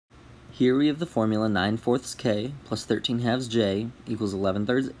Here we have the formula 9/4 k plus 13/2 j equals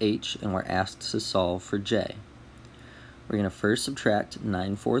 11/3 h, and we're asked to solve for j. We're going to first subtract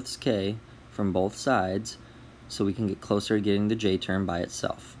 9/4 k from both sides so we can get closer to getting the j term by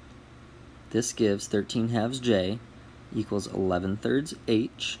itself. This gives 13/2 j equals 11/3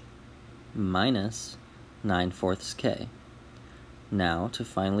 h minus 9/4 k. Now, to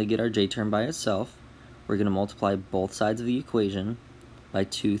finally get our j term by itself, we're going to multiply both sides of the equation by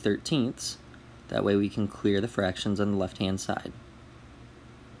 2/13. That way we can clear the fractions on the left-hand side.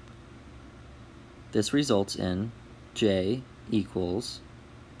 This results in j equals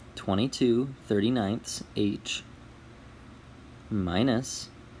 22/39 h minus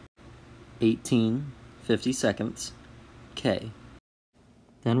 18/52 k.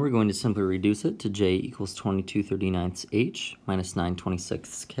 Then we're going to simply reduce it to j equals 22/39 h minus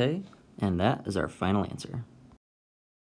 9/26 k, and that is our final answer.